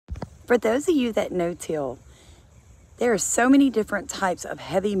For those of you that no-till, there are so many different types of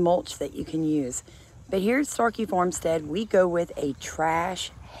heavy mulch that you can use. But here at Starkey Farmstead, we go with a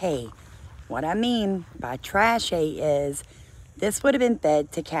trash hay. What I mean by trash hay is this would have been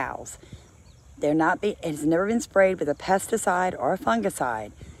fed to cows. It has never been sprayed with a pesticide or a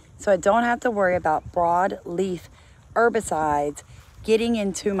fungicide. So I don't have to worry about broadleaf herbicides getting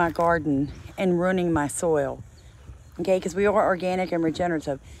into my garden and ruining my soil. Okay, because we are organic and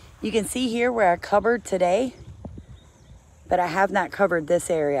regenerative. You can see here where I covered today, but I have not covered this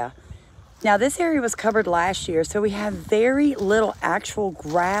area. Now this area was covered last year, so we have very little actual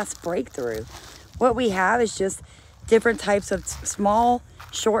grass breakthrough. What we have is just different types of small,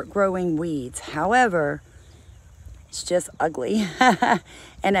 short growing weeds. However, it's just ugly.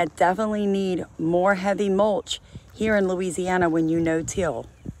 And I definitely need more heavy mulch here in Louisiana when you no-till.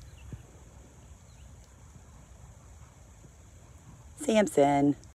 Samson.